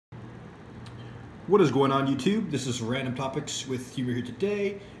What is going on YouTube? This is Random Topics with Humor here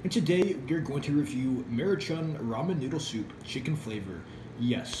today, and today we're going to review Maruchan Ramen Noodle Soup, chicken flavor.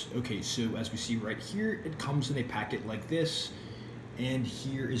 Yes, okay, so as we see right here, it comes in a packet like this, and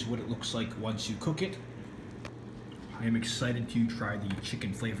here is what it looks like once you cook it. I am excited to try the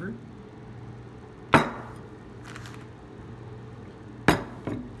chicken flavor.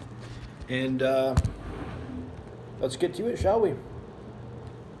 And let's get to it, shall we?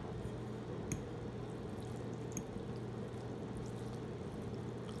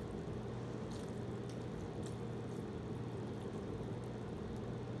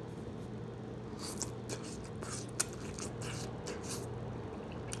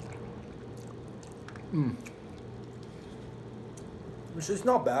 This is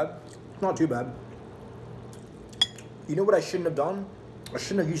not bad. Not too bad. You know what I shouldn't have done? I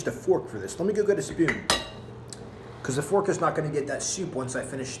shouldn't have used a fork for this. Let me go get a spoon. Because the fork is not going to get that soup once I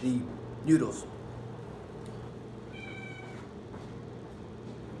finish the noodles.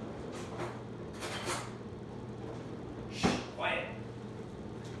 Shh, quiet.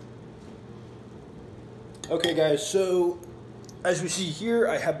 Okay guys, so as we see here,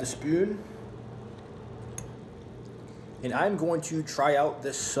 I have the spoon. And I'm going to try out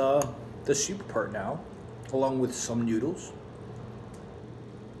this the soup part now, along with some noodles.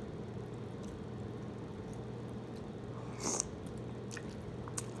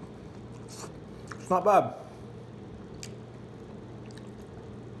 It's not bad.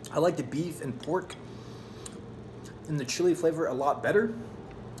 I like the beef and pork and the chili flavor a lot better.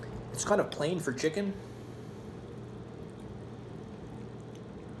 It's kind of plain for chicken.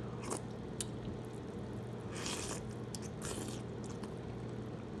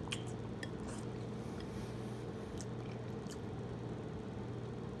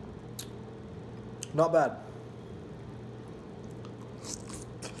 Not bad.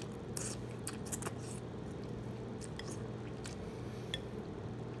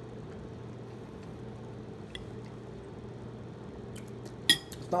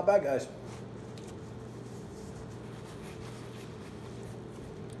 It's not bad, guys.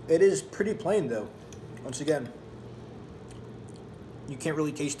 It is pretty plain, though. Once again, you can't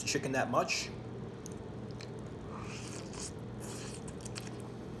really taste the chicken that much.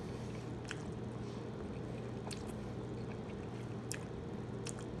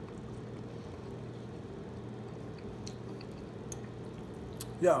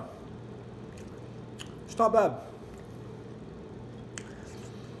 Yeah, it's not bad,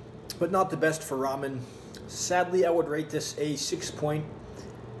 but not the best for ramen. Sadly, I would rate this a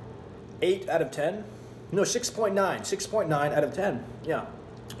 6.8 out of 10. No, 6.9. 6.9 out of 10. Yeah.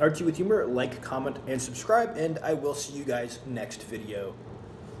 RT with Humor, like, comment, and subscribe, and I will see you guys next video.